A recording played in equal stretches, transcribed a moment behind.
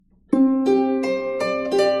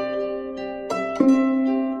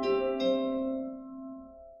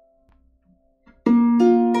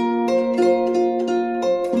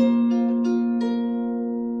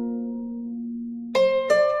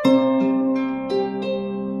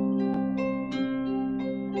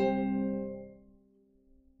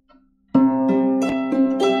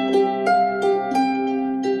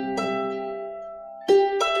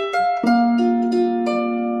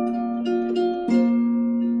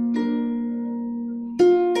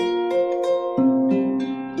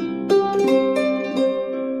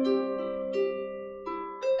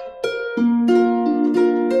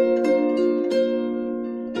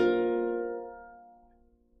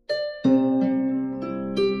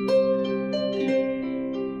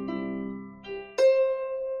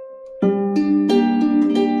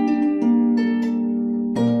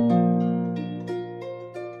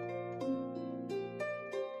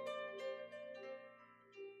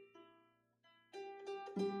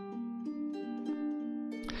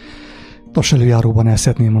Nos, előjáróban el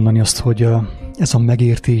szeretném mondani azt, hogy ez a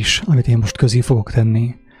megértés, amit én most közé fogok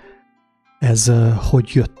tenni, ez hogy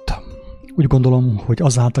jött. Úgy gondolom, hogy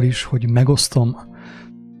azáltal is, hogy megosztom,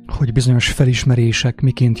 hogy bizonyos felismerések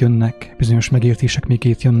miként jönnek, bizonyos megértések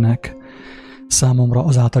miként jönnek, számomra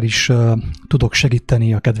azáltal is tudok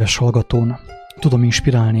segíteni a kedves hallgatón, tudom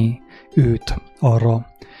inspirálni őt arra,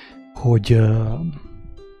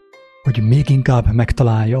 hogy még inkább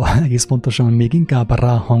megtalálja, egész pontosan még inkább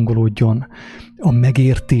ráhangolódjon a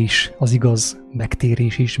megértés, az igaz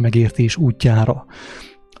megtérés és megértés útjára,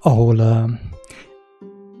 ahol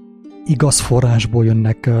igaz forrásból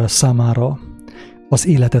jönnek számára az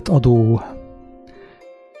életet adó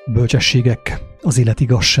bölcsességek, az élet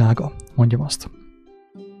igazsága, mondjam azt.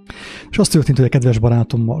 És az történt, hogy a kedves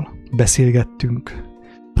barátommal beszélgettünk,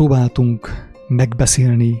 próbáltunk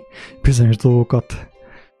megbeszélni bizonyos dolgokat,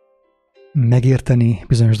 megérteni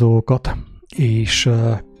bizonyos dolgokat, és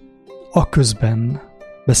a közben,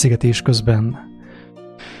 beszélgetés közben,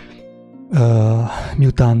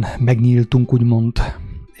 miután megnyíltunk, úgymond,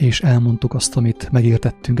 és elmondtuk azt, amit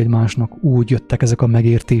megértettünk egymásnak, úgy jöttek ezek a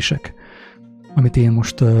megértések, amit én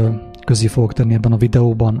most közé fogok tenni ebben a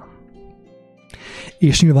videóban.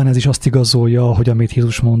 És nyilván ez is azt igazolja, hogy amit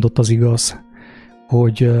Jézus mondott, az igaz,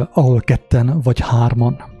 hogy ahol ketten vagy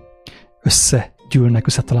hárman összegyűlnek,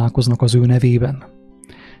 összetalálkoznak az ő nevében,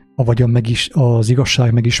 vagy az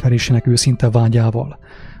igazság megismerésének őszinte vágyával,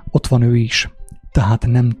 ott van ő is, tehát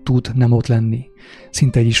nem tud nem ott lenni.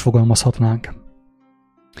 Szinte így is fogalmazhatnánk.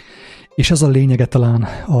 És ez a lényege talán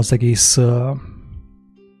az egész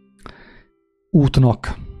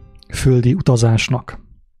útnak, földi utazásnak,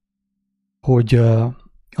 hogy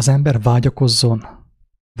az ember vágyakozzon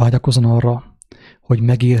arra, hogy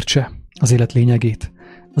megértse az élet lényegét,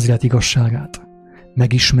 az élet igazságát,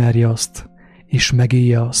 megismerje azt, és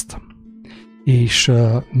megélje azt. És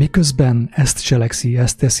miközben ezt cselekszi,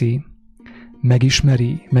 ezt teszi,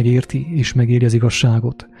 megismeri, megérti, és megéri az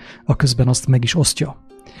igazságot, aközben azt meg is osztja.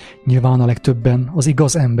 Nyilván a legtöbben az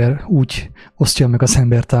igaz ember úgy osztja meg az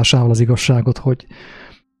embertársával az igazságot,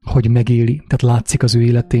 hogy megéli. Tehát látszik az ő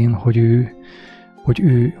életén, hogy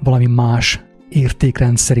ő valami más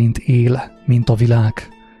értékrend szerint él, mint a világ,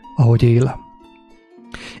 ahogy él.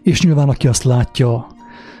 És nyilván, aki azt látja,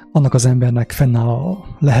 annak az embernek fennáll a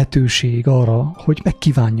lehetőség arra, hogy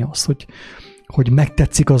megkívánja azt, hogy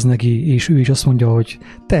megtetszik az neki, és ő is azt mondja, hogy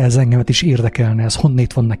te, ez engemet is érdekelne, ez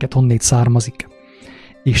honnét van neked, honnét származik.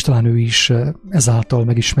 És talán ő is ezáltal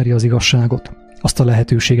megismeri az igazságot, azt a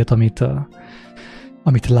lehetőséget,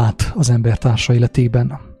 amit lát az embertársa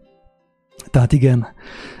életében. Tehát igen,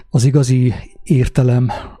 az igazi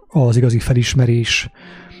értelem, az igazi felismerés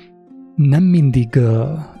nem mindig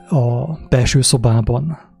a belső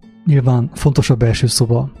szobában. Nyilván fontos a belső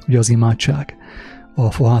szoba, ugye az imádság.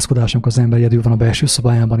 A fohászkodásnak az ember egyedül van a belső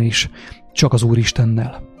szobájában, és csak az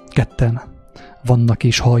Úristennel. Ketten vannak,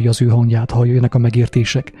 és hallja az ő hangját, jönnek a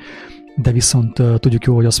megértések. De viszont tudjuk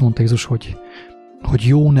jól, hogy azt mondta Jézus, hogy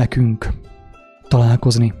jó nekünk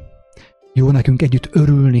találkozni, jó nekünk együtt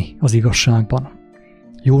örülni az igazságban,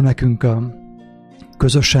 jó nekünk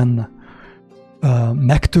közösen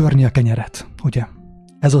megtörni a kenyeret, ugye?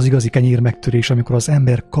 Ez az igazi kenyér megtörés, amikor az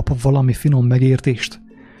ember kap valami finom megértést,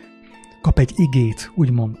 kap egy igét,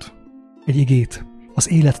 úgymond, egy igét,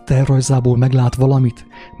 az élet tervrajzából meglát valamit,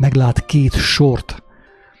 meglát két sort,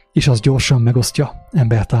 és az gyorsan megosztja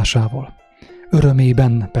embertársával.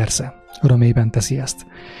 Örömében, persze, örömében teszi ezt.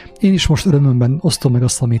 Én is most örömömben osztom meg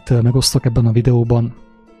azt, amit megosztok ebben a videóban,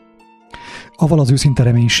 avval az őszinte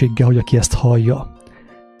reménységgel, hogy aki ezt hallja,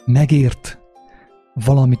 megért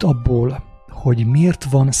valamit abból, hogy miért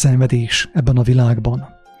van szenvedés ebben a világban,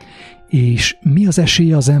 és mi az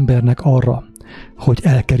esélye az embernek arra, hogy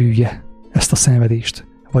elkerülje ezt a szenvedést,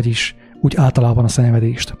 vagyis úgy általában a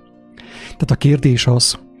szenvedést. Tehát a kérdés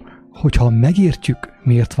az, hogyha megértjük,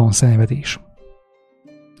 miért van szenvedés,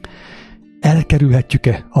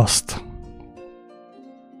 elkerülhetjük-e azt?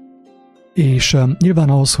 És nyilván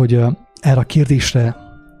ahhoz, hogy erre a kérdésre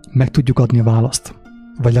meg tudjuk adni a választ,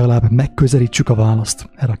 vagy legalább megközelítsük a választ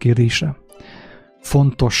erre a kérdésre,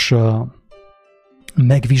 fontos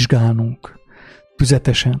megvizsgálnunk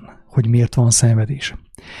tüzetesen, hogy miért van szenvedés.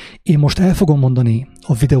 Én most el fogom mondani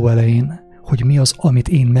a videó elején, hogy mi az, amit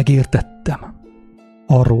én megértettem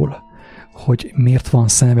arról, hogy miért van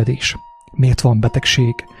szenvedés, miért van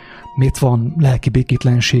betegség, miért van lelki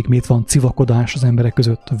békétlenség, miért van civakodás az emberek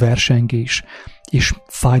között, versengés és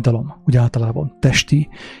fájdalom, úgy általában testi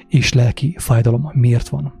és lelki fájdalom miért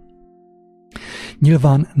van.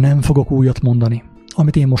 Nyilván nem fogok újat mondani.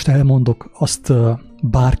 Amit én most elmondok, azt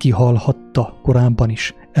bárki hallhatta korábban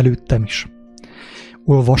is, előttem is.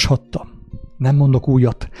 Olvashatta. Nem mondok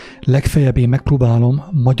újat. Legfeljebb én megpróbálom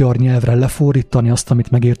magyar nyelvre lefordítani azt,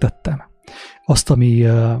 amit megértettem. Azt, ami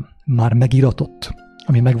már megíratott,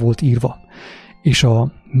 ami meg volt írva, és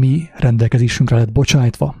a mi rendelkezésünkre lett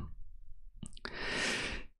bocsájtva.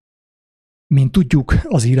 Mint tudjuk,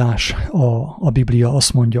 az írás, a Biblia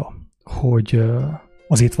azt mondja, hogy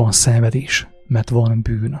azért van szenvedés, mert van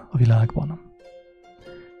bűn a világban.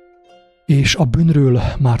 És a bűnről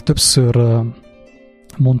már többször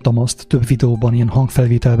mondtam azt, több videóban, ilyen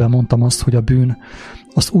hangfelvételben mondtam azt, hogy a bűn,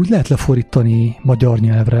 azt úgy lehet lefordítani magyar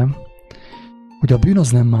nyelvre, hogy a bűn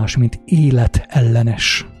az nem más, mint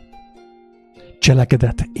életellenes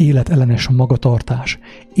cselekedet, életellenes magatartás,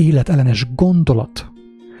 életellenes gondolat,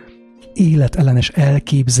 életellenes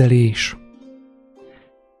elképzelés,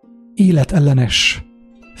 életellenes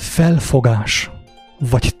felfogás,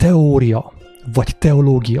 vagy teória, vagy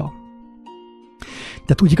teológia.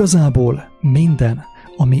 Tehát úgy igazából minden,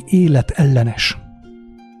 ami életellenes,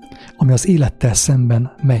 ami az élettel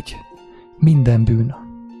szemben megy, minden bűn.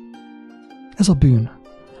 Ez a bűn.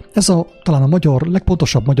 Ez talán a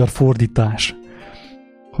legpontosabb magyar fordítás,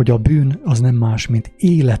 hogy a bűn az nem más, mint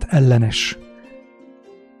életellenes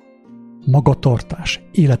magatartás,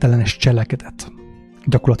 életellenes cselekedet.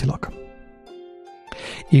 Gyakorlatilag.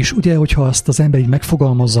 És ugye, hogyha azt az ember így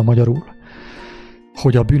megfogalmazza magyarul,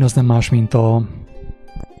 hogy a bűn az nem más, mint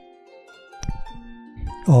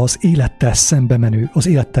az élettel szembe menő, az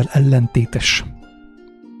élettel ellentétes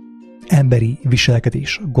emberi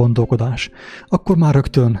viselkedés, gondolkodás, akkor már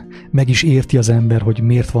rögtön meg is érti az ember, hogy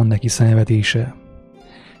miért van neki szenvedése.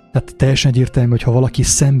 Tehát teljesen egyértelmű, hogy ha valaki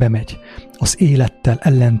szembe megy, az élettel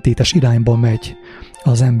ellentétes irányba megy,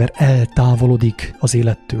 az ember eltávolodik az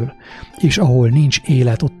élettől, és ahol nincs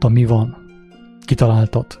élet, ott mi van?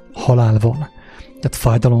 Kitaláltad, halál van, tehát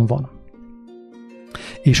fájdalom van,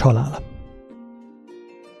 és halál.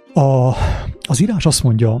 Az írás azt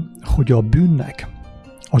mondja, hogy a bűnnek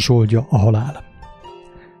a zsoldja a halál.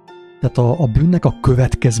 Tehát a bűnnek a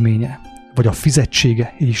következménye, vagy a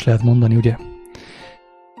fizetsége, így is lehet mondani, ugye,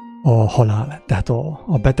 a halál, tehát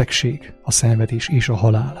a betegség, a szenvedés és a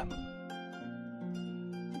halál.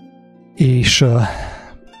 És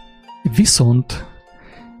viszont,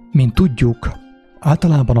 mint tudjuk,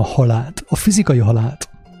 általában a halált, a fizikai halált,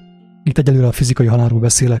 itt egyelőre a fizikai halálról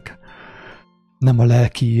beszélek, nem a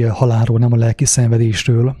lelki halálról, nem a lelki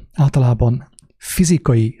szenvedésről, általában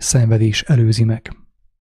fizikai szenvedés előzi meg.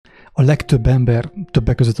 A legtöbb ember,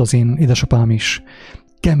 többek között az én édesapám is,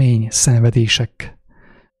 kemény szenvedések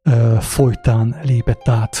folytán lépett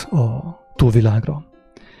át a túlvilágra.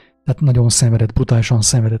 Tehát nagyon szenvedett, brutálisan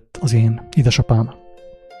szenvedett az én édesapám,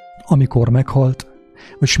 amikor meghalt,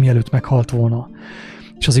 vagy mielőtt meghalt volna.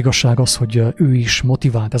 És az igazság az, hogy ő is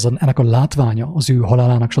motivált, ennek a látványa, az ő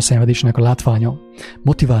halálának és a szenvedésnek a látványa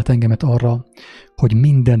motivált engemet arra, hogy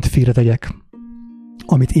mindent félretegyek,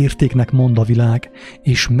 amit értéknek mond a világ,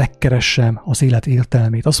 és megkeressem az élet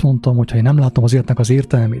értelmét. Azt mondtam, hogy ha én nem látom az életnek az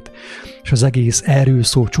értelmét, és az egész erről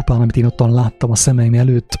szól csupán, amit én ottan láttam a szemeim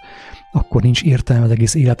előtt, akkor nincs értelme az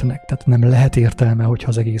egész életnek. Tehát nem lehet értelme, hogyha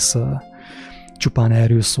az egész csupán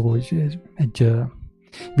erről szól, hogy egy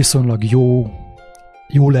viszonylag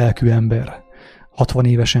jó lelkű ember 60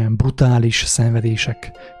 évesen brutális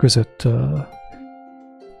szenvedések között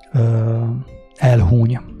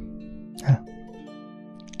elhúny.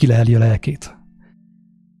 Kileheli a lelkét.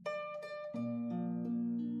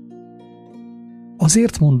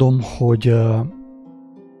 Azért mondom, hogy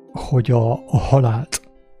a halált,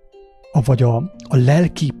 vagy a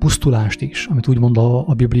lelki pusztulást is, amit úgy mond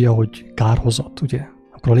a Biblia, hogy kárhozat, ugye?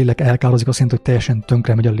 Akkor a lélek elkározik, azt jelenti, hogy teljesen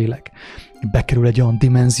tönkre megy a lélek. Bekerül egy olyan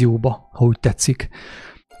dimenzióba, ha úgy tetszik,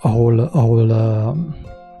 ahol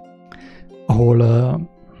ahol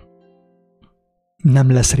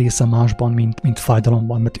nem lesz része másban, mint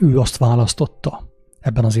fájdalomban, mert ő azt választotta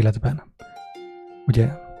ebben az életben. Ugye?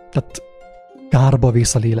 Tehát kárba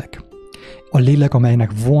vész a lélek. A lélek,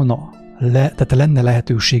 amelynek tehát lenne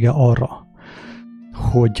lehetősége arra,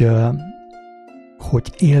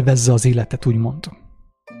 hogy élvezze az életet, úgymond.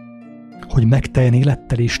 Hogy megteljen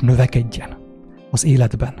élettel és növekedjen az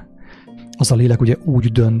életben. Az a lélek ugye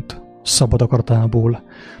úgy dönt szabad akaratából,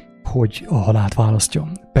 hogy a halált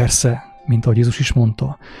választja. Persze, mint ahogy Jézus is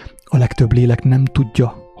mondta, a legtöbb lélek nem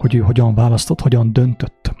tudja, hogy ő hogyan választott, hogyan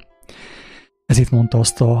döntött. Ezért mondta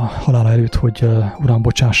azt a halála előtt, hogy Uram,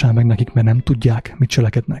 bocsássál meg nekik, mert nem tudják, mit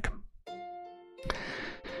cselekednek.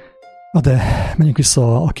 De menjünk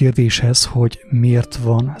vissza a kérdéshez, hogy miért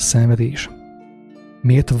van szenvedés.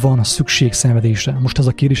 Miért van szükség szenvedésre? Most ez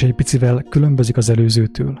a kérdés egy picivel különbözik az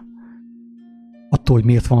előzőtől. Attól, hogy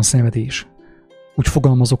miért van szenvedés. Úgy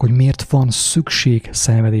fogalmazok, hogy miért van szükség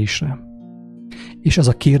szenvedésre. És ez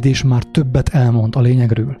a kérdés már többet elmond a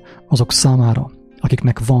lényegről azok számára,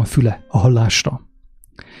 akiknek van füle a hallásra.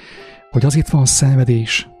 Hogy azért van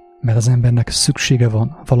szenvedés, mert az embernek szüksége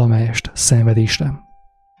van valamelyest szenvedésre.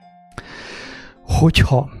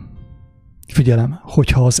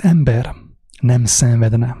 Hogyha az ember nem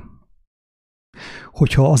szenvedne,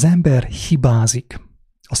 hogyha az ember hibázik,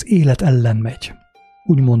 az élet ellen megy,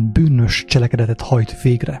 úgymond bűnös cselekedetet hajt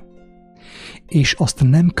végre, és azt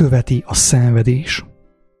nem követi a szenvedés,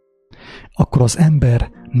 akkor az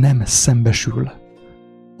ember nem szembesül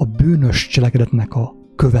a bűnös cselekedetnek a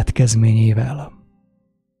következményével.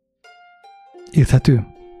 Érthető?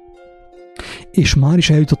 És már is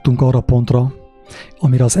eljutottunk arra pontra,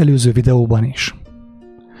 amire az előző videóban is.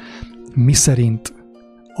 Miszerint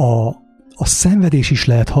a szenvedés is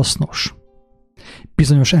lehet hasznos.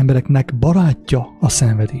 Bizonyos embereknek barátja a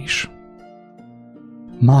szenvedés.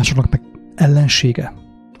 Másoknak meg ellensége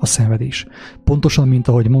a szenvedés. Pontosan, mint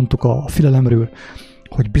ahogy mondtuk a félelemről,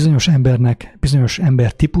 hogy bizonyos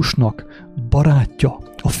ember típusnak barátja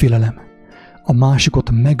a félelem. A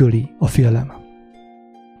másikot megöli a félelem.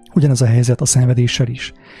 Ugyanez a helyzet a szenvedéssel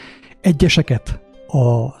is. Egyeseket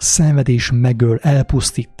a szenvedés megöl,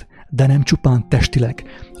 elpusztít, de nem csupán testileg,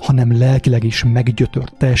 hanem lelkileg is meggyötör,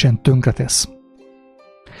 teljesen tönkretesz.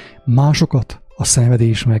 Másokat a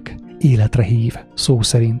szenvedés meg életre hív, szó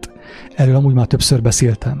szerint. Erről amúgy már többször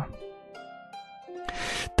beszéltem.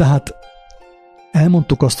 Tehát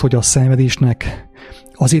elmondtuk azt, hogy a szenvedésnek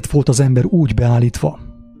azért volt az ember úgy beállítva,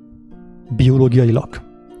 biológiailag,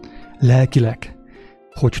 lelkileg,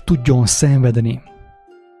 hogy tudjon szenvedni,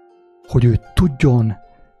 hogy ő tudjon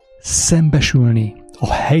szembesülni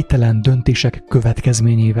a helytelen döntések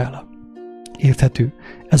következményével. Érthető?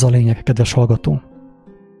 Ez a lényeg, kedves hallgató.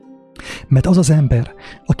 Mert az az ember,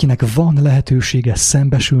 akinek van lehetősége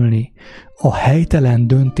szembesülni a helytelen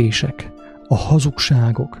döntések, a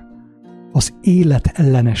hazugságok, az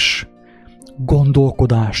életellenes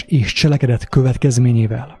gondolkodás és cselekedet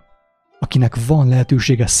következményével, akinek van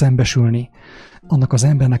lehetősége szembesülni, annak az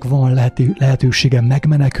embernek van lehetősége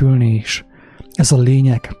megmenekülni is. Ez a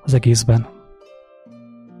lényeg az egészben.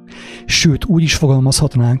 Sőt, úgy is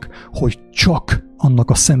fogalmazhatnánk, hogy csak annak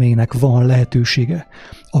a személynek van lehetősége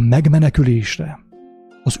a megmenekülésre,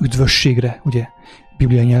 az üdvösségre, ugye,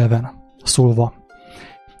 bibliai nyelven szólva,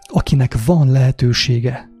 akinek van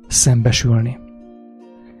lehetősége szembesülni.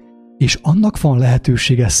 És annak van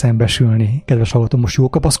lehetősége szembesülni, kedves hallgató, most jól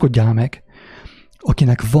kapaszkodjál meg,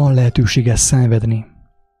 akinek van lehetősége szenvedni.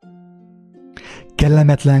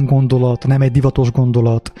 Kellemetlen gondolat, nem egy divatos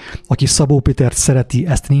gondolat, aki Szabó Pétert szereti,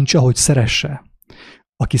 ezt nincs, ahogy szeresse.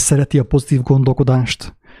 Aki szereti a pozitív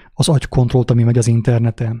gondolkodást, az agykontrollt, ami megy az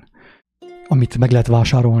interneten, amit meg lehet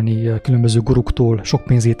vásárolni különböző guruktól, sok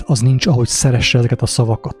pénzét, az nincs, ahogy szeresse ezeket a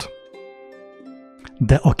szavakat.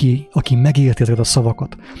 De aki megérti ezeket a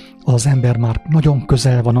szavakat, az ember már nagyon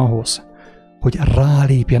közel van ahhoz, hogy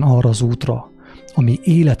rálépjen arra az útra, ami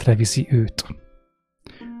életre viszi őt.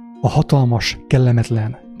 A hatalmas,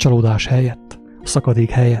 kellemetlen csalódás helyett, a szakadék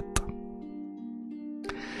helyett.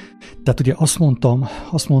 Tehát ugye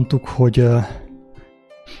azt mondtuk, hogy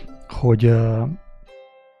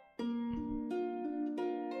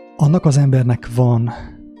annak az embernek van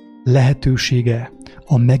lehetősége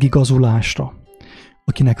a megigazulásra,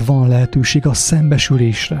 akinek van lehetősége a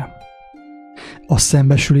szembesülésre. A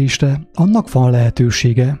szembesülésre annak van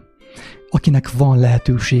lehetősége, akinek van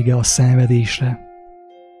lehetősége a szenvedésre.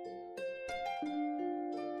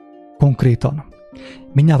 Konkrétan.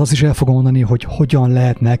 Mindjárt azt is el fogom mondani, hogy hogyan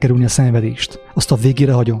lehetne elkerülni a szenvedést. Azt a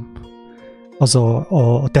végére hagyom. Az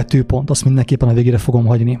a tetőpont, azt mindenképpen a végére fogom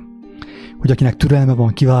hagyni. Hogy akinek türelme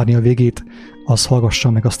van kivárni a végét, az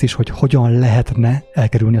hallgassa meg azt is, hogy hogyan lehetne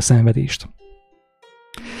elkerülni a szenvedést.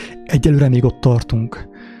 Egyelőre még ott tartunk,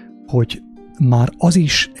 hogy már az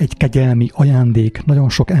is egy kegyelmi ajándék nagyon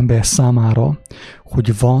sok ember számára,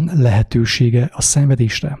 hogy van lehetősége a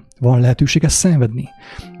szenvedésre, van lehetősége szenvedni.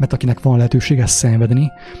 Mert akinek van lehetősége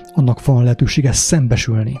szenvedni, annak van lehetősége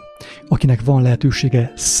szembesülni. Akinek van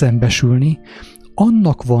lehetősége szembesülni,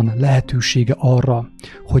 annak van lehetősége arra,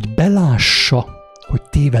 hogy belássa, hogy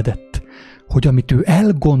tévedett, hogy amit ő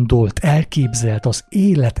elgondolt, elképzelt, az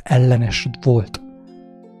élet ellenes volt,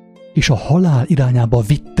 és a halál irányába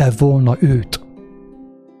vitte volna őt.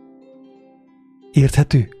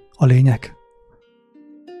 Érthető a lényeg?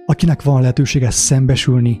 Akinek van lehetősége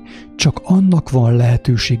szembesülni, csak annak van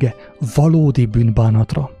lehetősége valódi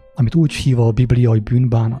bűnbánatra, amit úgy hív a Biblia, hogy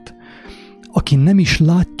bűnbánat. Aki nem is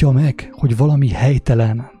látja meg, hogy valami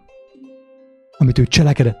helytelen, amit ő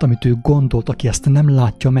cselekedett, amit ő gondolt, aki ezt nem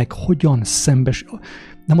látja meg, hogyan szembesül,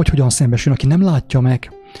 nem hogy hogyan szembesül, aki nem látja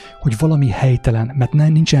meg, hogy valami helytelen, mert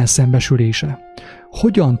nincsen szembesülése,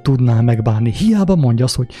 hogyan tudná megbánni? Hiába mondja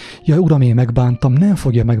azt, hogy jaj, Uram, én megbántam, nem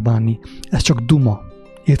fogja megbánni. Ez csak duma.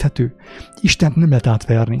 Érthető? Istent nem lehet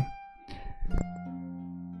átverni.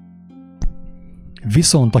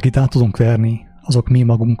 Viszont akit át tudunk verni, azok mi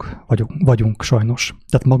magunk vagyunk sajnos.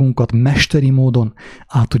 Tehát magunkat mesteri módon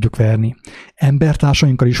át tudjuk verni.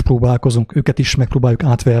 Embertársainkkal is próbálkozunk, őket is megpróbáljuk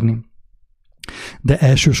átverni. De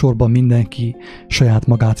elsősorban mindenki saját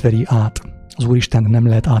magát veri át. Az Úristent nem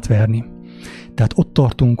lehet átverni. Tehát ott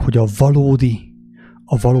tartunk, hogy a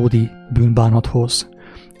valódi bűnbánathoz,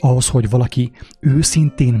 ahhoz, hogy valaki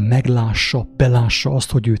őszintén meglássa, belássa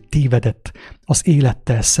azt, hogy ő tévedett, az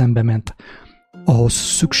élettel szembe ment, ahhoz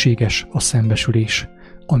szükséges a szembesülés,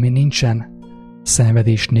 ami nincsen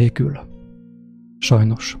szenvedés nélkül.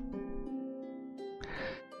 Sajnos.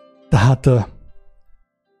 Tehát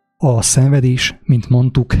a szenvedés, mint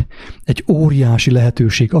mondtuk, egy óriási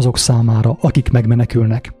lehetőség azok számára, akik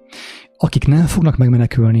megmenekülnek. Akik nem fognak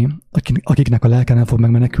megmenekülni, akiknek a lelke nem fog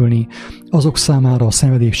megmenekülni, azok számára a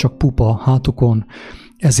szenvedés csak pupa hátukon,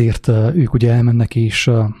 ezért ők ugye elmennek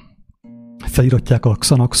és feliratják a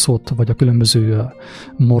Xanaxot, vagy a különböző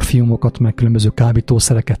morfiumokat, meg különböző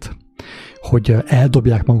kábítószereket, hogy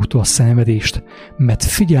eldobják maguktól a szenvedést, mert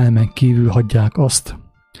figyelmen kívül hagyják azt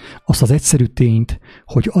az egyszerű tényt,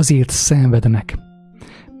 hogy azért szenvednek,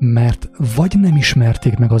 mert vagy nem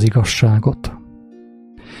ismerték meg az igazságot,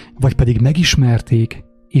 vagy pedig megismerték,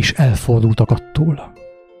 és elfordultak attól.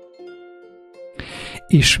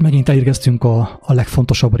 És megint elérkeztünk a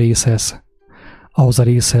legfontosabb részhez, ahhoz a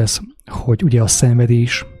részhez, hogy ugye a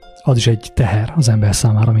szenvedés az is egy teher az ember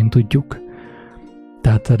számára, mint tudjuk.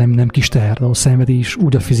 Tehát nem kis teher, de a szenvedés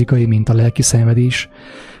úgy a fizikai, mint a lelki szenvedés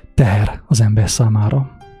teher az ember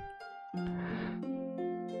számára.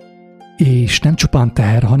 És nem csupán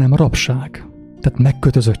teher, hanem rabság, tehát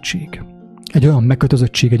megkötözöttség. Egy olyan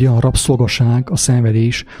megkötözöttség, egy olyan rabszolgaság a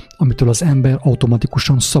szenvedés, amitől az ember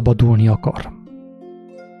automatikusan szabadulni akar.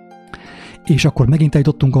 És akkor megint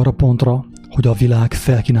eljutottunk arra pontra, hogy a világ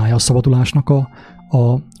felkínálja a szabadulásnak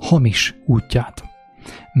a hamis útját.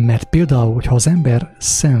 Mert például, hogyha az ember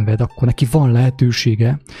szenved, akkor neki van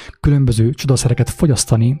lehetősége különböző csodaszereket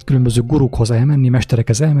fogyasztani, különböző gurukhoz elmenni,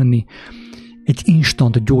 mesterekhez elmenni, egy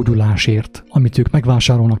instant gyógyulásért, amit ők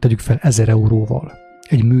megvásárolnak, tegyük fel 1000 euróval.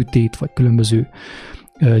 Egy műtét, vagy különböző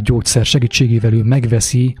gyógyszer segítségével ő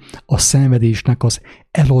megveszi a szenvedésnek az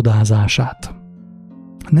elodázását.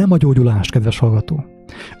 Nem a gyógyulást, kedves hallgató.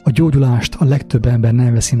 A gyógyulást a legtöbb ember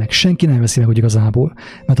nem veszi meg, senki nem veszi meg úgy igazából,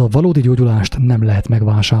 mert a valódi gyógyulást nem lehet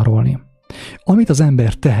megvásárolni. Amit az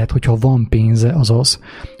ember tehet, hogyha van pénze, az az,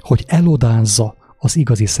 hogy elodázza az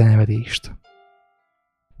igazi szenvedést.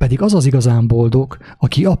 Pedig az az igazán boldog,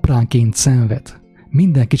 aki apránként szenved,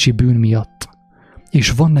 minden kicsi bűn miatt,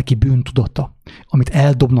 és van neki bűntudata, amit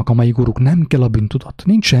eldobnak a mai guruk, nem kell a bűntudat,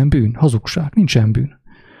 nincsen bűn, hazugság, nincsen bűn.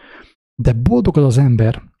 De boldog az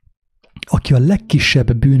ember, aki a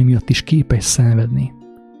legkisebb bűn miatt is képes szenvedni,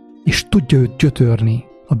 és tudja őt gyötörni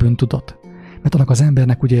a bűntudat. Mert annak az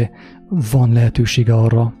embernek ugye van lehetősége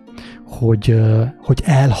arra, hogy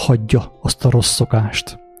elhagyja azt a rossz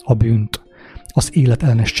szokást, a bűnt, az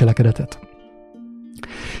életellenes cselekedetet.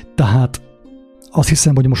 Tehát azt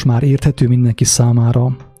hiszem, hogy most már érthető mindenki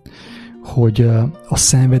számára, hogy a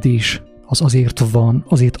szenvedés az azért van,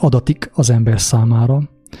 azért adatik az ember számára,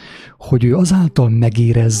 hogy ő azáltal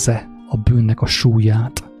megérezze a bűnnek a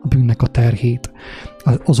súlyát, a bűnnek a terhét.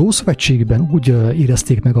 Az Ószövetségben úgy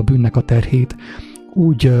érezték meg a bűnnek a terhét,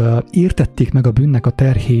 úgy értették meg a bűnnek a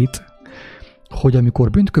terhét, hogy amikor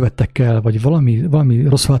bűnt követtek el, vagy valami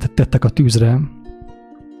rossz valamit tettek a tűzre,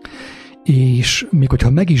 és még hogyha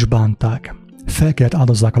meg is bánták, fel kellett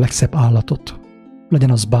áldozzák a legszebb állatot,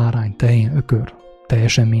 legyen az bárány, tehén, ökör,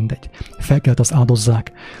 teljesen mindegy. Fel kellett az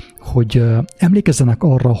áldozzák, hogy emlékezzenek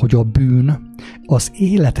arra, hogy a bűn, az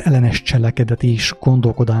életellenes cselekedet és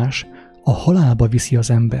gondolkodás a halálba viszi az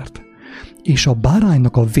embert. És a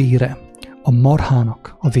báránynak a vére, a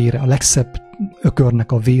marhának a vére, a legszebb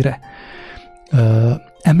ökörnek a vére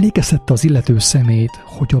emlékeztette az illető szemét,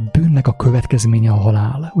 hogy a bűnnek a következménye a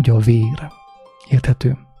halál, ugye a vér.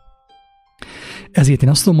 Érthető? Ezért én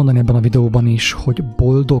azt tudom mondani ebben a videóban is, hogy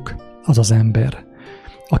boldog az az ember,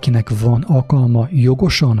 akinek van alkalma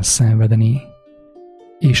jogosan szenvedni,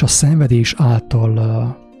 és a szenvedés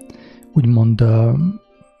által úgymond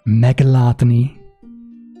meglátni,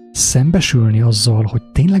 szembesülni azzal, hogy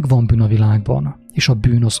tényleg van bűn a világban, és a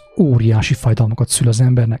bűn az óriási fájdalmakat szül az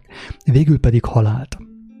embernek, végül pedig halált.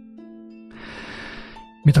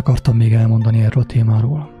 Mit akartam még elmondani erről a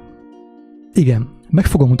témáról? Igen, meg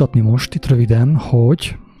fogom mutatni most itt röviden,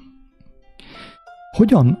 hogy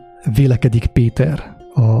hogyan vélekedik Péter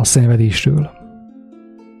a szenvedésről.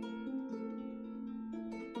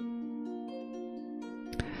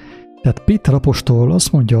 Tehát Péter apostol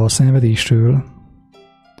azt mondja a szenvedésről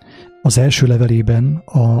az első levelében,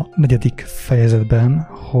 a 4. fejezetben,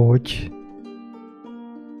 hogy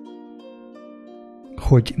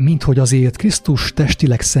minthogy azért Krisztus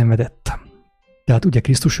testileg szenvedett. Tehát ugye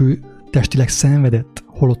Krisztus ő testileg szenvedett,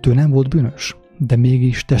 holott ő nem volt bűnös, de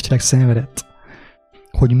mégis testileg szenvedett.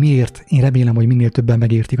 Hogy miért? Én remélem, hogy minél többen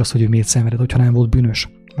megértik azt, hogy ő miért szenvedett, hogyha nem volt bűnös.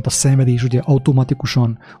 Mert a szenvedés ugye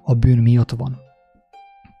automatikusan a bűn miatt van.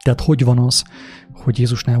 Tehát hogy van az, hogy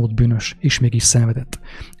Jézus nem volt bűnös, és mégis szenvedett?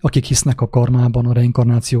 Akik hisznek a karmában, a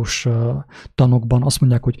reinkarnációs tanokban, azt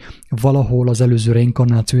mondják, hogy valahol az előző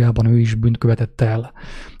reinkarnációjában ő is bűnt követett el,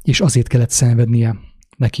 és azért kellett szenvednie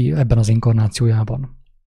neki ebben az inkarnációjában.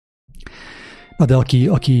 Na de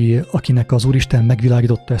akinek az Úristen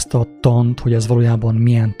megvilágította ezt a tant, hogy ez valójában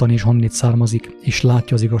milyen tan és honnét származik, és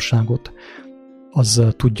látja az igazságot, az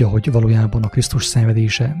tudja, hogy valójában a Krisztus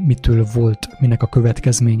szenvedése mitől volt, minek a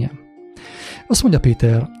következménye. Azt mondja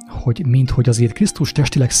Péter, hogy minthogy azért Krisztus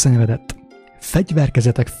testileg szenvedett,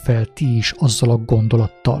 fegyverkezetek fel ti is azzal a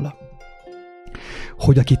gondolattal,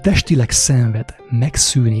 hogy aki testileg szenved,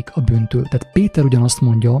 megszűnik a bűntől. Tehát Péter ugyanazt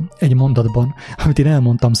mondja egy mondatban, amit én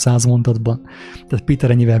elmondtam 100 mondatban. Tehát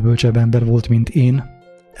Péter ennyivel bölcsebb ember volt, mint én.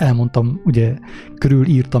 Elmondtam, ugye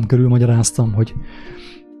körülírtam, körülmagyaráztam,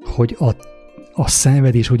 hogy a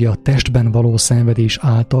szenvedés, ugye a testben való szenvedés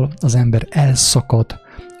által az ember elszakad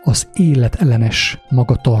az életellenes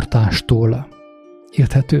magatartástól.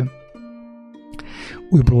 Érthető?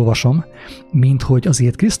 Újból olvasom, minthogy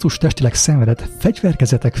azért Krisztus testileg szenvedett,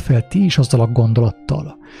 fegyverkezetek fel ti is azzal a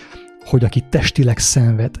gondolattal, hogy aki testileg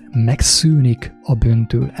szenved, megszűnik a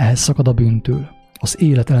bűntől, elszakad a bűntől, az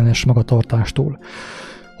életellenes magatartástól,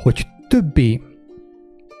 hogy többé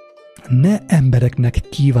ne embereknek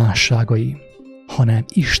kívánságai, hanem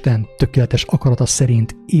Isten tökéletes akarata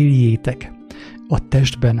szerint éljétek a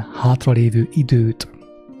testben hátralévő időt.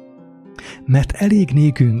 Mert elég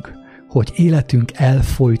nékünk, hogy életünk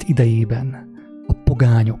elfolyt idejében a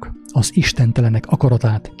pogányok, az istentelenek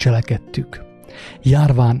akaratát cselekedtük.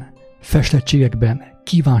 Járván festlettségekben,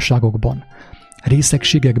 kívánságokban,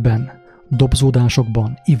 részegségekben,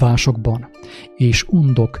 dobzódásokban, ivásokban és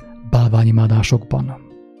undok bálványimádásokban.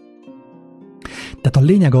 Tehát a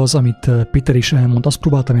lényeg az, amit Péter is elmond, azt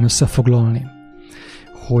próbáltam én összefoglalni,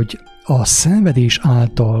 hogy a szenvedés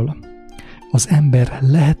által az ember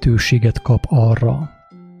lehetőséget kap arra,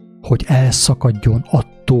 hogy elszakadjon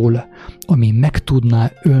attól, ami meg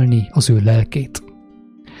tudná ölni az ő lelkét.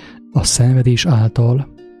 A szenvedés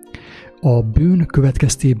által, a bűn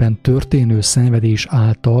következtében történő szenvedés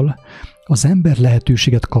által az ember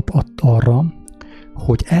lehetőséget kap arra,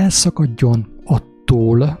 hogy elszakadjon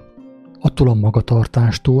attól a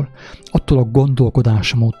magatartástól, attól a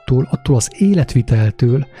gondolkodásmódtól, attól az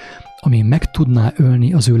életviteltől, ami meg tudná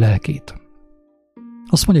ölni az ő lelkét.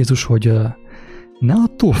 Azt mondja Jézus, hogy ne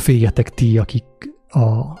attól féljetek ti, akik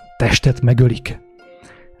a testet megölik,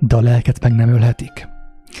 de a lelket meg nem ölhetik,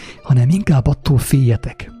 hanem inkább attól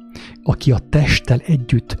féljetek, aki a testtel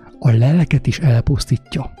együtt a lelket is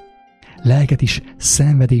elpusztítja, lelket is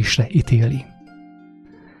szenvedésre ítéli.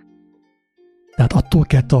 Tehát attól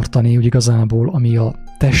kell tartani, hogy igazából, ami a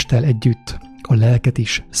testtel együtt a lelket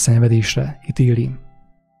is szenvedésre ítéli.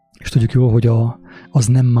 És tudjuk jól, hogy az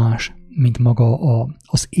nem más, mint maga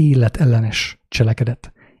az életellenes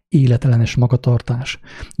cselekedet, életellenes magatartás.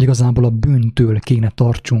 Igazából a bűntől kéne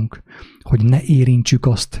tartsunk, hogy ne érintsük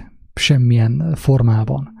azt semmilyen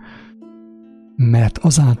formában, mert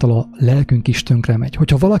azáltal a lelkünk is tönkre megy.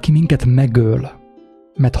 Hogyha valaki minket megöl,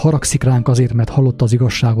 mert haragszik ránk azért, mert hallotta az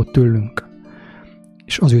igazságot tőlünk,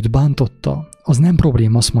 és az őt bántotta, az nem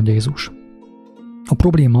probléma, azt mondja Jézus. A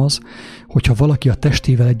probléma az, hogyha valaki a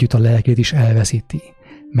testével együtt a lelkét is elveszíti,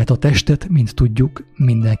 mert a testet, mint tudjuk,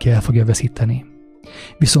 mindenki el fogja veszíteni.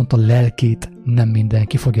 Viszont a lelkét nem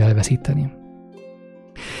mindenki fogja elveszíteni.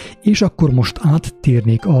 És akkor most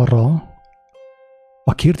áttérnék arra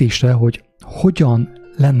a kérdésre, hogy hogyan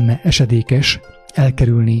lenne esedékes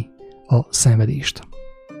elkerülni a szenvedést.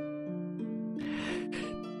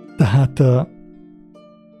 Tehát,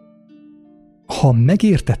 ha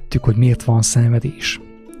megértettük, hogy miért van szenvedés,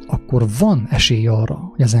 akkor van esély arra,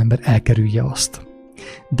 hogy az ember elkerülje azt.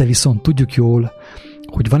 De viszont tudjuk jól,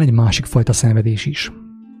 hogy van egy másik fajta szenvedés is.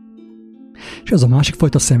 És ez a másik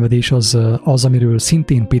fajta szenvedés az, amiről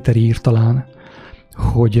szintén Péter ír talán,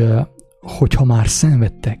 hogy ha már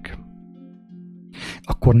szenvedtek,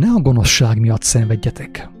 akkor ne a gonoszság miatt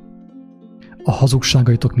szenvedjetek, a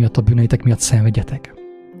hazugságaitok miatt, a bűneitek miatt szenvedjetek,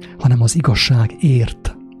 hanem az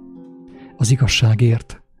igazságért. Az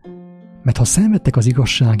igazságért. Mert ha szenvedtek az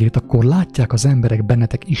igazságért, akkor látják az emberek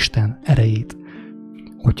bennetek Isten erejét,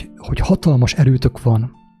 hogy hatalmas erőtök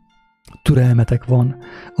van, türelmetek van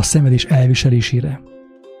a szenvedés elviselésére.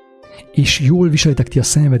 És jól viselitek ti a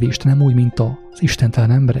szenvedést, nem úgy, mint az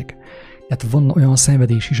istentelen emberek. Tehát van olyan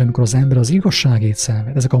szenvedés is, amikor az ember az igazságét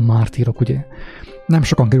szenved. Ezek a mártírok, ugye? Nem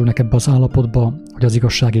sokan kerülnek ebbe az állapotba, hogy az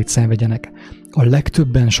igazságét szenvedjenek. A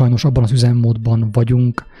legtöbben sajnos abban az üzemmódban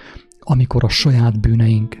vagyunk, amikor a saját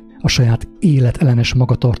bűneink, a saját életellenes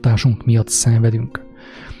magatartásunk miatt szenvedünk.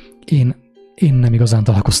 Én nem igazán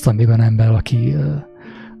találkoztam még olyan emberrel,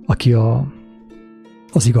 aki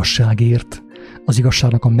az igazságért, az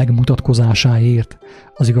igazságnak a megmutatkozásáért,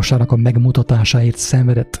 az igazságnak a megmutatásáért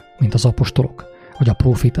szenvedett, mint az apostolok, vagy a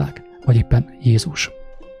próféták, vagy éppen Jézus.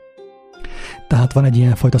 Tehát van egy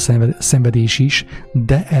ilyenfajta szenvedés is,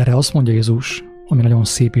 de erre azt mondja Jézus, ami nagyon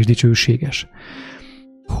szép és dicsőséges,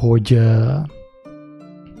 hogy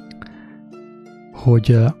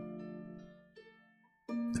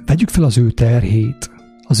vegyük fel az ő terhét,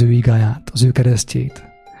 az ő igáját, az ő keresztjét,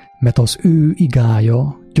 mert az ő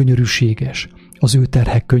igája gyönyörűséges, az ő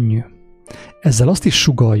terhe könnyű. Ezzel azt is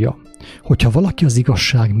sugallja, hogyha valaki az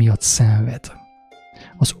igazság miatt szenved,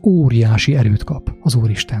 az óriási erőt kap az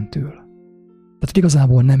Úristentől. Tehát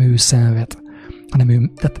igazából nem ő szenved,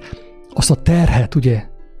 hanem tehát azt a terhet, ugye,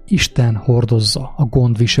 Isten hordozza, a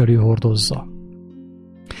gondviselő hordozza.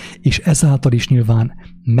 És ezáltal is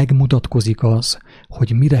megmutatkozik az,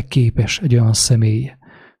 hogy mire képes egy olyan személy,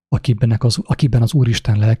 akiben az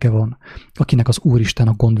Úristen lelke van, akinek az Úristen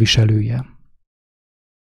a gondviselője.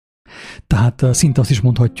 Tehát szinte azt is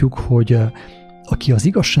mondhatjuk, hogy aki az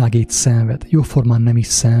igazságét szenved, jóformán nem is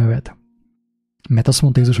szenved. Mert azt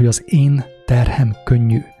mondta Jézus, hogy az én terhem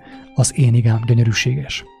könnyű, az én igám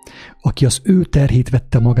gyönyörűséges. Aki az ő terhét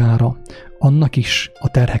vette magára, annak is a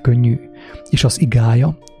terhe könnyű, és az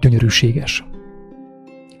igája gyönyörűséges.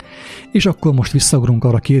 És akkor most visszaugrunk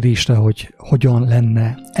arra a kérdésre, hogy hogyan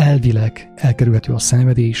lenne elvileg elkerülhető a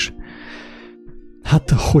szenvedés. Hát,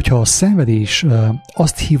 hogyha a szenvedés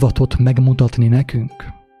azt hivatott megmutatni nekünk,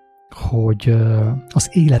 hogy az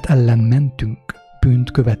élet ellen mentünk,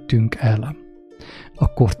 bűnt követtünk el,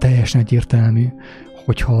 akkor teljesen egyértelmű,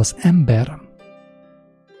 hogyha az ember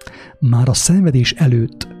már a szenvedés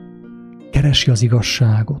előtt keresi az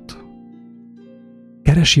igazságot,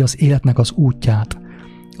 keresi az életnek az útját,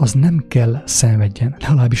 az nem kell szenvedjen,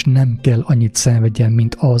 legalábbis nem kell annyit szenvedjen,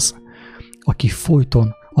 mint az, aki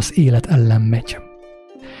folyton az élet ellen megy.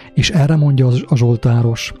 És erre mondja a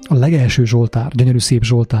zsoltáros, a legelső zsoltár, gyönyörű szép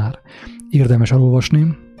zsoltár, érdemes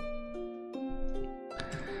elolvasni.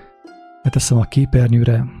 Beteszem a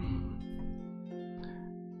képernyőre,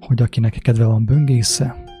 hogy akinek kedve van,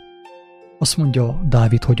 böngésze. Azt mondja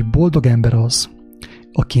Dávid, hogy boldog ember az,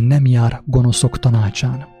 aki nem jár gonoszok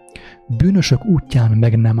tanácsán, bűnösök útján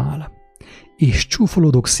meg nem áll, és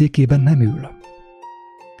csúfolódók székében nem ül,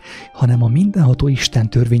 hanem a mindenható Isten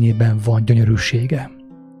törvényében van gyönyörűsége,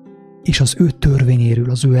 és az ő törvényéről,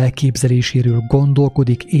 az ő elképzeléséről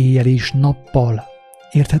gondolkodik éjjel és nappal.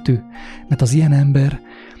 Érthető? Mert az ilyen ember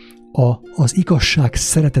az igazság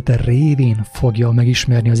szeretete révén fogja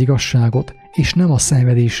megismerni az igazságot, és nem a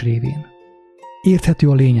szenvedés révén. Érthető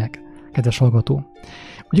a lényeg, kedves hallgató,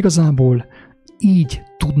 hogy igazából így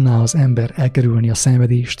tudná az ember elkerülni a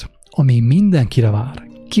szenvedést, ami mindenkire vár,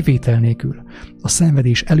 kivétel nélkül. A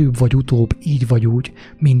szenvedés előbb vagy utóbb, így vagy úgy,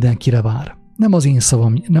 mindenkire vár. Nem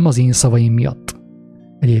az én szavaim miatt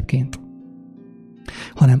egyébként,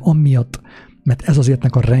 hanem amiatt, mert ez az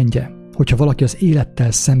életnek a rendje, hogyha valaki az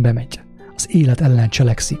élettel szembe megy, az élet ellen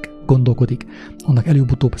cselekszik, gondolkodik, annak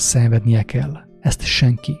előbb-utóbb szenvednie kell. Ezt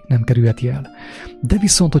senki nem kerülheti el. De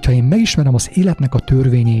viszont, hogyha én megismerem az életnek a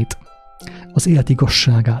törvényét, az élet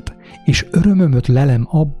igazságát, és örömömöt lelem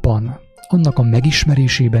abban, annak a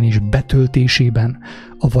megismerésében és betöltésében,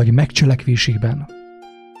 avagy megcselekvésében,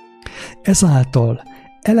 ezáltal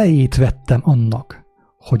elejét vettem annak,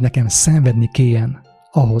 hogy nekem szenvedni kelljen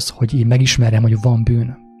ahhoz, hogy én megismerjem, hogy van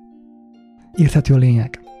bűn. Érthető a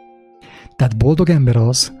lényeg? Tehát boldog ember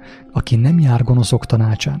az, aki nem jár gonoszok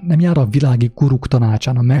tanácsán, nem jár a világi guruk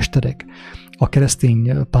tanácsán, a mesterek, a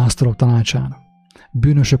keresztény pásztorok tanácsán,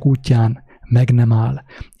 bűnösök útján meg nem áll,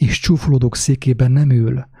 és csúfolódók székében nem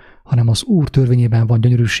ül, hanem az Úr törvényében van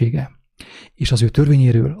gyönyörűsége. És az ő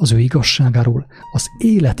törvényéről, az ő igazságáról, az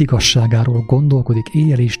élet igazságáról gondolkodik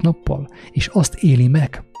éjjel és nappal, és azt éli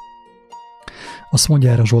meg. Azt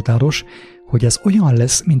mondja erre a zsoltáros, hogy ez olyan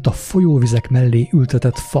lesz, mint a folyóvizek mellé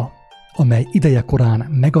ültetett fa, amely ideje korán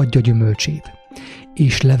megadja gyümölcsét,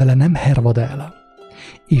 és levele nem hervad el,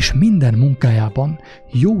 és minden munkájában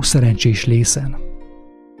jó szerencsés lészen.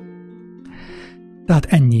 Tehát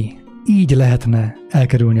ennyi. Így lehetne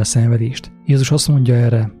elkerülni a szenvedést. Jézus azt mondja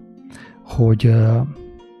erre, hogy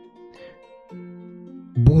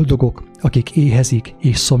boldogok, akik éhezik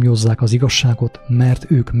és szomjozzák az igazságot,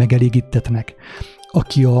 mert ők megelégítetnek.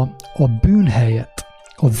 Aki a bűn helyett,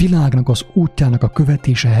 a világnak az útjának a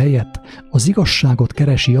követése helyett az igazságot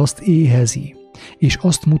keresi, azt éhezi, és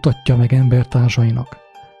azt mutatja meg embertársainak,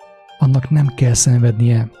 annak nem kell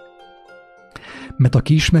szenvednie. Mert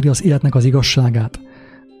aki ismeri az életnek az igazságát,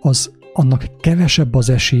 annak kevesebb az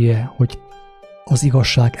esélye, hogy az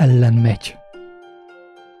igazság ellen megy.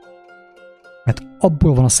 Mert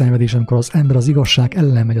abból van a szenvedés, amikor az ember az igazság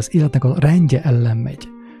ellen megy, az életnek a rendje ellen megy.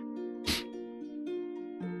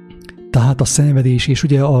 Tehát a szenvedés, és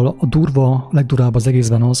ugye a legdurább az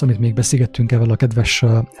egészben az, amit még beszélgettünk ezzel a kedves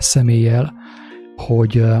személlyel,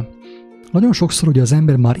 hogy nagyon sokszor ugye az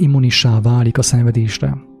ember már immunissá válik a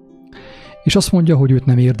szenvedésre. És azt mondja, hogy őt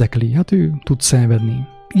nem érdekli, hát ő tud szenvedni.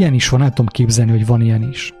 Ilyen is van, el tudom képzelni, hogy van ilyen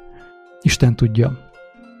is. Isten tudja.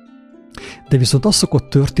 De viszont az szokott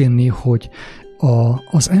történni, hogy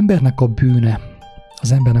az embernek a bűne,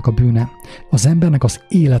 az embernek az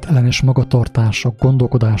életellenes magatartása,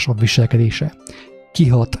 gondolkodása, viselkedése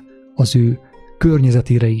kihat az ő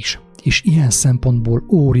környezetére is, és ilyen szempontból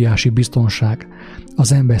óriási biztonság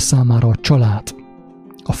az ember számára a család,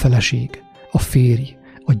 a feleség, a férj,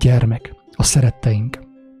 a gyermek, a szeretteink.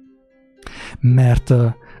 Mert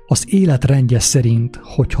az életrendje szerint,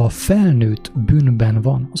 hogyha a felnőtt bűnben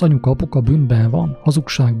van, az anyuka, apuka bűnben van,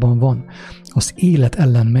 hazugságban van, az élet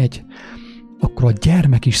ellen megy, akkor a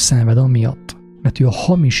gyermek is szenved amiatt, mert ő a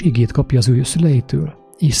hamis igét kapja az ő szüleitől,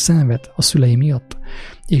 és szenved a szülei miatt.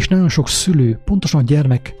 És nagyon sok szülő, pontosan a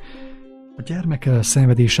gyermek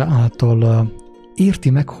szenvedése által érti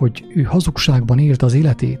meg, hogy ő hazugságban élt az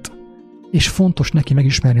életét, és fontos neki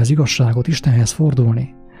megismerni az igazságot, Istenhez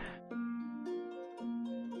fordulni.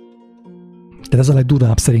 Tehát ez a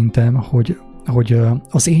legdurább szerintem, hogy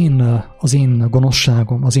az én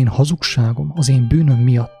gonoszságom, az én hazugságom, az én bűnöm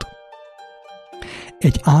miatt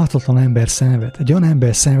egy ártatlan ember szenved, egy olyan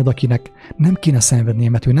ember szenved, akinek nem kéne szenvednie,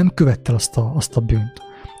 mert ő nem követte el azt a bűnt,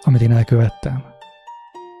 amit én elkövettem.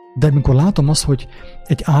 De amikor látom azt, hogy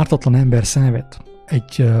egy ártatlan ember szenved,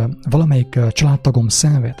 valamelyik családtagom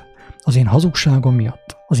szenved, az én hazugságom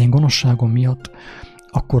miatt, az én gonoszságom miatt,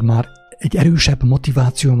 akkor már egy erősebb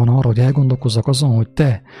motiváció van arra, hogy elgondolkozzak azon, hogy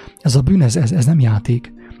ez a bűn, ez nem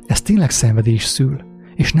játék, ez tényleg szenvedés szül,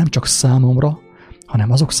 és nem csak számomra,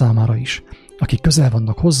 hanem azok számára is, akik közel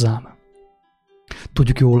vannak hozzám.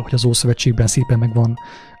 Tudjuk jól, hogy az Ószövetségben szépen meg van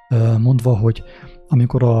mondva, hogy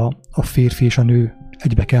amikor a férfi és a nő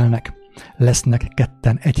egybekelnek, lesznek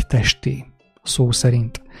ketten egy testé, szó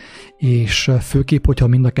szerint. És főképp, hogyha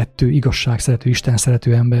mind a kettő igazságszerető, Isten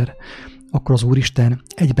szerető ember, akkor az Úristen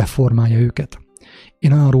egybeformálja őket.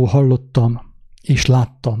 Én olyanról hallottam, és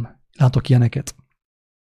látok ilyeneket,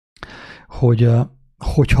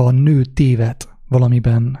 hogyha a nő téved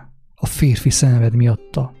valamiben, a férfi szenved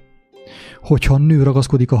miatta. Hogyha a nő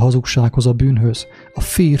ragaszkodik a hazugsághoz, a bűnhöz, a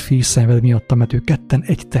férfi is szenved miatta, mert ők ketten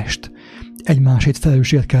egy test, egymásért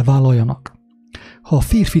felelősséget kell vállaljanak. Ha a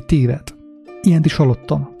férfi téved, ilyent is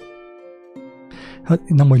hallottam. Hát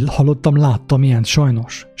nem, hogy hallottam, láttam ilyent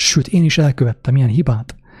sajnos. Sőt, én is elkövettem ilyen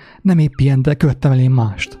hibát. Nem épp ilyen, de követtem el én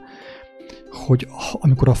mást. Hogy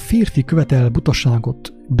amikor a férfi követel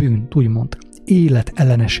butaságot, bűnt, úgymond,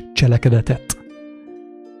 életellenes cselekedetet,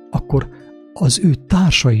 akkor az ő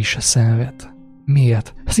társa is szenved.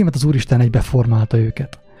 Miért? Azért, mert az Úristen egybeformálta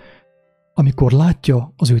őket. Amikor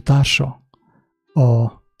látja az ő társa,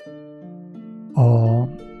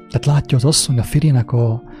 tehát látja az asszony, a férjének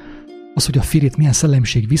Az, hogy a férjét milyen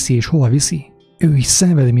szellemiség viszi és hova viszi, ő is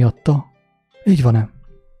szenved miatta. Így van-e?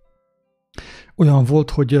 Olyan volt,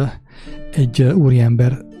 hogy egy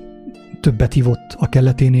úriember többet ivott a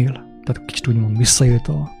kelleténél, tehát kicsit úgymond visszaélt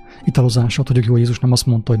a italozását, hogy jó Jézus nem azt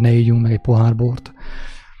mondta, hogy ne ígyunk meg egy pohár bort,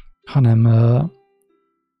 hanem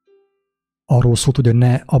arról szólt, hogy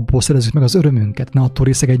ne abból szerezzük meg az örömünket, ne attól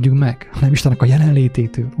részegedjünk meg, hanem Istennek a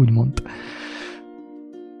jelenlététől, úgymond.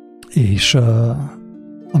 És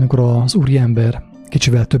amikor az úriember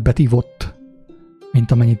kicsivel többet ivott,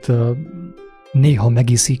 mint amennyit néha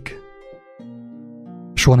megiszik,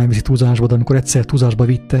 soha nem viszi túlzásba, de amikor egyszer túlzásba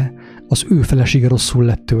vitte, az ő felesége rosszul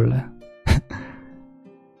lett tőle.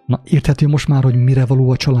 Na, érthető most már, hogy mire való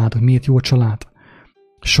a család, hogy miért jó a család?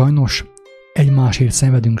 Sajnos egymásért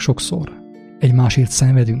szenvedünk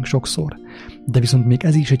sokszor, de viszont még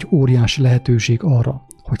ez is egy óriási lehetőség arra,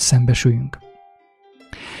 hogy szembesüljünk.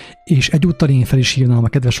 És egyúttal én fel is hívnám a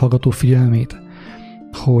kedves hallgató figyelmét,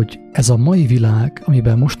 hogy ez a mai világ,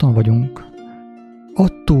 amiben mostan vagyunk,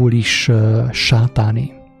 attól is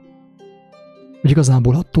sátáni, vagy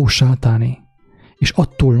igazából attól sátáni, és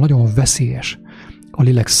attól nagyon veszélyes a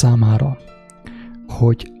lélek számára,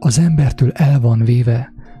 hogy az embertől el van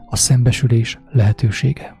véve a szembesülés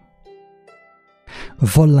lehetősége.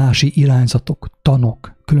 Vallási irányzatok,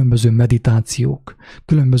 tanok, különböző meditációk,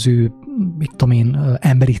 különböző,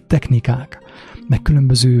 emberi technikák, meg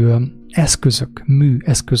különböző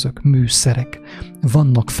műszerek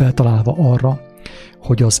vannak feltalálva arra,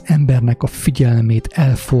 hogy az embernek a figyelmét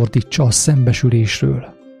elfordítsa a szembesülésről.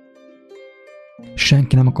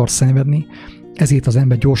 Senki nem akar szenvedni, ezért az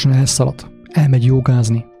ember gyorsan elszalad, elmegy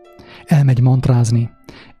jogázni, elmegy mantrázni,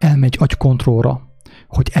 elmegy agykontrollra,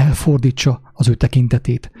 hogy elfordítsa az ő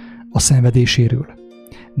tekintetét a szenvedéséről.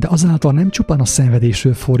 De azáltal nem csupán a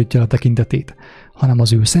szenvedésről fordítja a tekintetét, hanem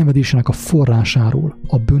az ő szenvedésének a forrásáról,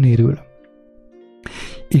 a bűnéről.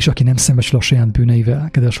 És aki nem szembesül a saját bűneivel,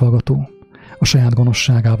 kedves hallgató, a saját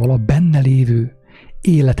gonoszságával, a benne lévő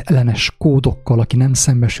életellenes kódokkal, aki nem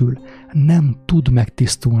szembesül, nem tud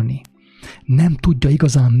megtisztulni, nem tudja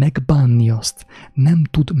igazán megbánni azt, nem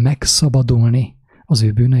tud megszabadulni az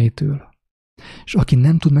ő bűneitől. És aki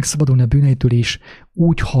nem tud megszabadulni a bűneitől is,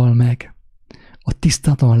 úgy hal meg, a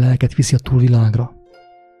tisztátalan lelket viszi a túlvilágra.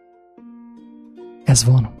 Ez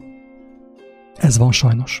van. Ez van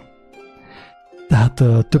sajnos. Tehát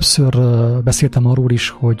többször beszéltem arról is,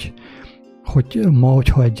 hogy ma,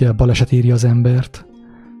 hogyha egy baleset éri az embert,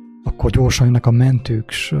 akkor gyorsan jönnek a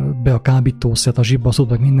mentők, s be a kábítószert, a zsibbaszót,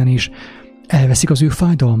 meg minden is, elveszik az ő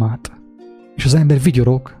fájdalmát. És az ember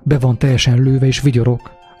vigyorog, be van teljesen lőve, és vigyorog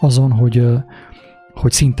azon, hogy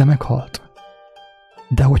szinte meghalt.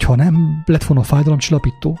 De hogyha nem lett volna a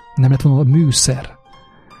fájdalomcsillapító, nem lett volna a műszer,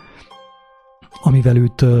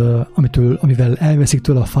 amivel elveszik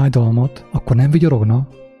tőle a fájdalmat, akkor nem vigyorogna,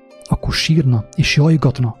 akkor sírna és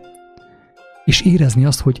jajgatna. És érezni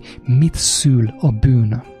azt, hogy mit szül a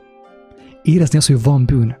bűn. Érezni azt, hogy van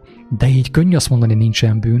bűn, de így könnyű azt mondani,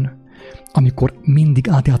 nincsen bűn, amikor mindig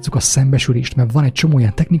átjátszuk a szembesülést, mert van egy csomó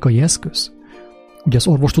ilyen technikai eszköz. Ugye az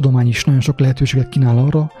orvostudomány is nagyon sok lehetőséget kínál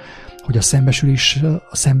arra, hogy a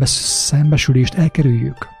szembesülést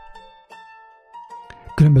elkerüljük.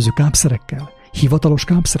 Különböző kápszerekkel, hivatalos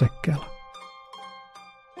kápszerekkel.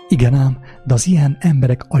 Igen ám, de az ilyen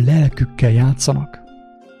emberek a lelkükkel játszanak.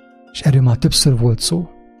 És erről már többször volt szó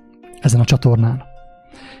ezen a csatornán,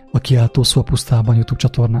 a Kiáltó szó a pusztában YouTube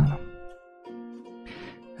csatornán.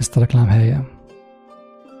 Ezt a reklám helye.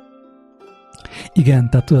 Igen,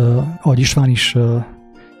 tehát ahogy István is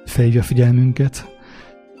felhívja figyelmünket,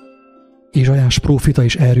 és Ajás prófita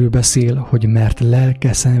is erről beszél, hogy mert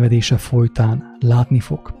lelke szenvedése folytán látni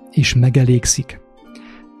fog, és megelégszik.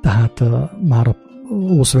 Tehát már a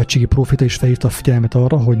ószövetségi prófita is felhívta a figyelmet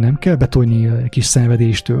arra, hogy nem kell betolni egy kis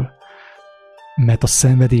szenvedéstől, mert a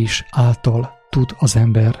szenvedés által tud az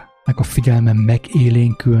embernek a figyelme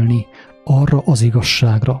megélénkülni arra az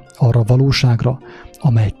igazságra, arra a valóságra,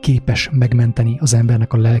 amely képes megmenteni az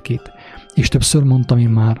embernek a lelkét. És többször mondtam én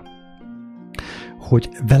már, hogy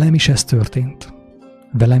velem is ez történt.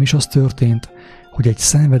 Velem is az történt, hogy egy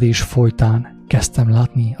szenvedés folytán kezdtem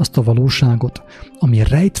látni azt a valóságot, ami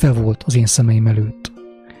rejtve volt az én szemeim előtt.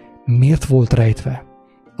 Miért volt rejtve?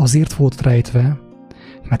 Azért volt rejtve,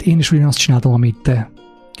 mert én is ugyanazt csináltam, amit te,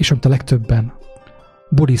 és amit a legtöbben.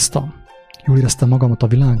 Buliztam, jól éreztem magamat a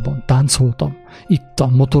világban, táncoltam,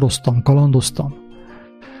 ittam, motoroztam, kalandoztam,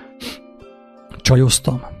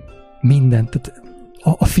 csajoztam, mindent. Tehát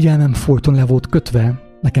a figyelmem folyton le volt kötve,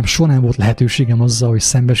 nekem soha nem volt lehetőségem azzal, hogy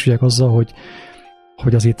szembesüljek azzal,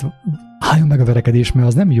 hogy azért álljon meg a verekedés, mert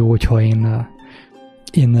az nem jó, hogyha én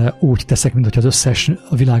Én úgy teszek, mintha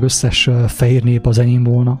a világ összes fehér nép az enyém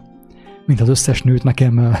volna, mint az összes nőt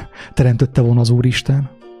nekem teremtette volna az Úristen.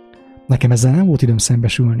 Nekem ezzel nem volt időm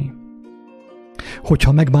szembesülni.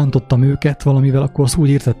 Hogyha megbántottam őket valamivel, akkor azt úgy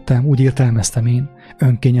értettem, úgy értelmeztem én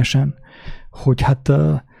önkényesen, hogy hát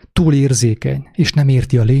túl érzékeny, és nem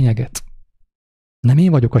érti a lényeget. Nem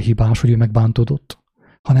én vagyok a hibás, hogy ő megbántódott,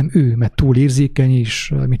 hanem ő, mert túl érzékeny,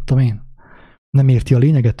 és mit tudom én, nem érti a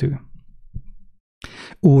lényeget ő.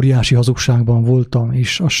 Óriási hazugságban voltam,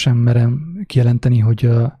 és azt sem merem kijelenteni, hogy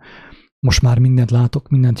most már mindent látok,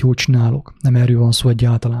 mindent jól csinálok. Nem erről van szó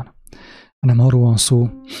egyáltalán, hanem arról van szó,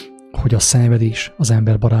 hogy a szenvedés az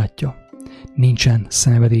ember barátja. Nincsen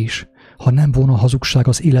szenvedés, ha nem volna hazugság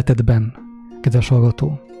az életedben, kedves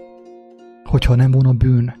hallgató. Hogyha nem volna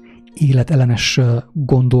bűn, életellenes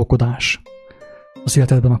gondolkodás az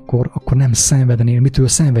életedben, akkor nem szenvednél. Mitől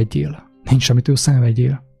szenvedjél? Nincs semmitől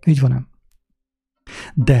szenvedjél. Így van, nem?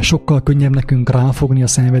 De sokkal könnyebb nekünk ráfogni a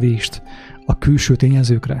szenvedést a külső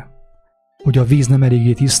tényezőkre, hogy a víz nem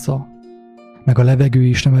eléggé tiszta, meg a levegő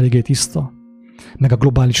is nem eléggé tiszta, meg a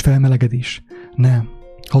globális felmelegedés. Nem.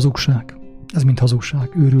 Hazugság. Ez mind hazugság,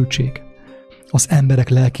 őrültség. Az emberek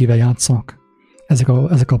lelkével játszanak.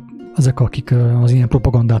 Ezek akik az ilyen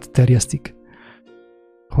propagandát terjesztik,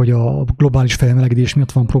 hogy a globális felmelegedés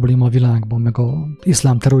miatt van probléma a világban, meg az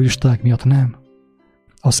iszlám terroristák miatt nem.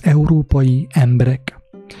 Az európai emberek,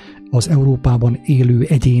 az Európában élő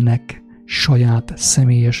egyének saját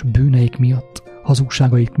személyes bűneik miatt,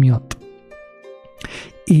 hazugságaik miatt,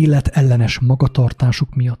 életellenes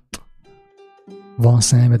magatartásuk miatt van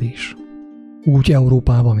szenvedés. Úgy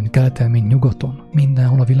Európában, mint keleten, mint nyugaton,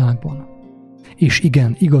 mindenhol a világban. És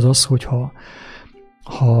igen, igaz az, hogy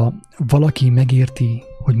ha valaki megérti,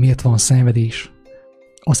 hogy miért van szenvedés,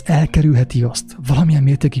 az elkerülheti azt. Valamilyen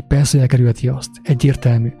mértékig persze elkerülheti azt.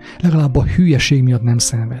 Egyértelmű. Legalább a hülyeség miatt nem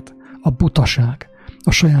szenved. A butaság,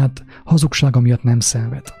 a saját hazugsága miatt nem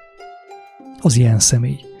szenved. Az ilyen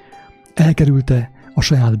személy. Elkerülte a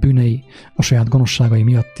saját bűnei, a saját gonoszságai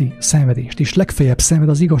miatti szenvedést, és legfeljebb szenved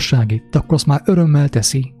az igazságét, de akkor azt már örömmel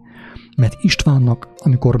teszi. Mert Istvánnak,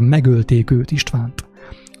 amikor megölték őt, Istvánt,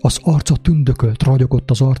 az arca tündökölt,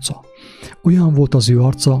 ragyogott az arca. Olyan volt az ő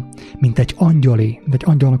arca, mint egy angyalé, mint egy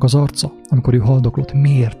angyalnak az arca, amikor ő haldoklott.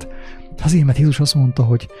 Miért? Azért, mert Jézus azt mondta,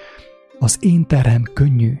 hogy az én terhem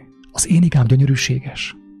könnyű, az én igám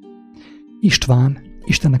gyönyörűséges. István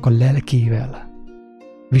Istennek a lelkével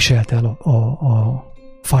viselte el a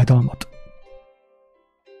fájdalmat.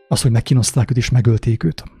 Azt, hogy megkínozták őt és megölték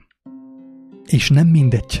őt. És nem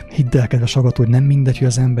mindegy, hidd el, kedves hallgató, hogy nem mindegy, hogy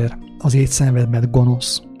az ember azért szenved, mert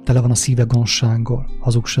gonosz, tele van a szíve gonoszsággal,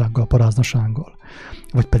 hazugsággal, paráznasággal,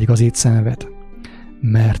 vagy pedig azért szenved,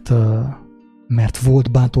 mert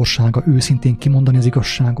volt bátorsága őszintén kimondani az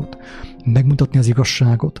igazságot, megmutatni az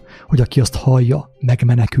igazságot, hogy aki azt hallja,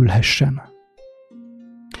 megmenekülhessen.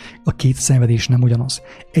 A két szenvedés nem ugyanaz.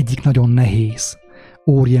 Egyik nagyon nehéz,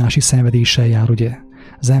 óriási szenvedéssel jár, ugye?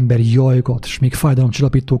 Az ember jajgat, és még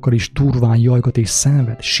fájdalomcsillapítókkal is durván jajgat és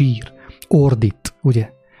szenved, sír, ordít, ugye?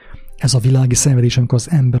 Ez a világi szenvedés, amikor az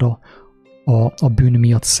ember a bűn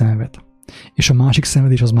miatt szenved. És a másik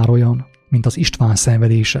szenvedés az már olyan, mint az István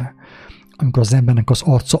szenvedése, amikor az embernek az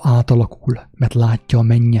arca átalakul, mert látja a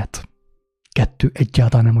mennyet. Kettő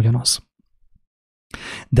egyáltalán nem ugyanaz.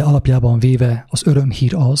 De alapjában véve az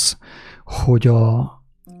örömhír az, hogy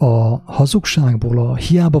a hazugságból, a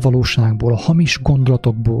hiába valóságból, a hamis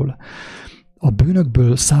gondolatokból, a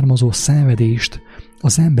bűnökből származó szenvedést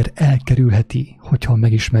az ember elkerülheti, hogyha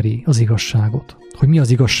megismeri az igazságot. Hogy mi az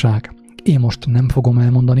igazság? Én most nem fogom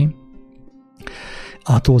elmondani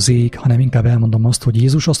A-tól Z-ig, hanem inkább elmondom azt, hogy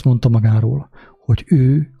Jézus azt mondta magáról, hogy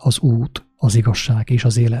ő az út, az igazság és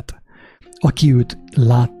az élet. Aki őt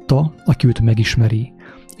látta, aki őt megismeri,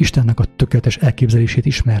 Istennek a tökéletes elképzelését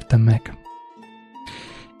ismertem meg.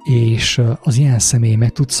 És az ilyen személy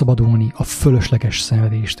meg tud szabadulni a fölösleges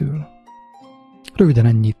szenvedéstől. Röviden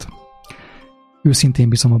ennyit. Őszintén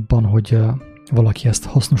bízom abban, hogy valaki ezt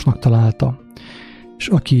hasznosnak találta, és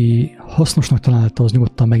aki hasznosnak találta, az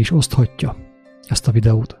nyugodtan meg is oszthatja ezt a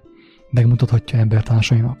videót, megmutathatja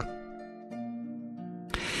embertársainak.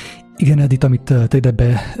 Igen, Edith, amit te ide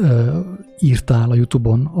beírtál a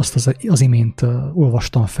YouTube-on, azt az imént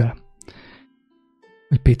olvastam fel.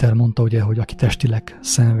 Hogy Péter mondta, ugye, hogy aki testileg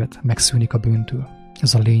szenved, megszűnik a bűntől.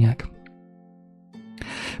 Ez a lényeg.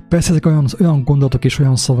 Persze ezek olyan gondolatok és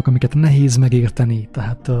olyan szavak, amiket nehéz megérteni.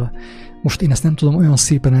 Tehát most én ezt nem tudom olyan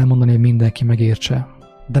szépen elmondani, hogy mindenki megértse.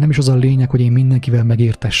 De nem is az a lényeg, hogy én mindenkivel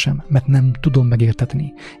megértessem, mert nem tudom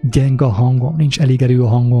megértetni. Gyenge a hangom, nincs elég erő a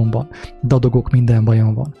hangomban, dadogok, minden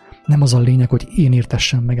bajom van. Nem az a lényeg, hogy én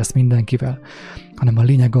értessem meg ezt mindenkivel, hanem a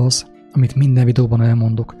lényeg az, amit minden videóban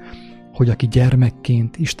elmondok, hogy aki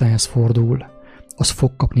gyermekként Istenhez fordul, az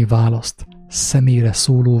fog kapni választ, személyre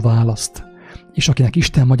szóló választ, és akinek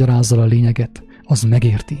Isten magyarázza a lényeget, az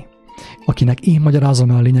megérti. Akinek én magyarázom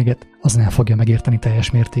el a lényeget, az nem fogja megérteni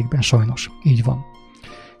teljes mértékben, sajnos. Így van.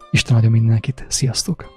 Isten áldjon mindenkit. Sziasztok!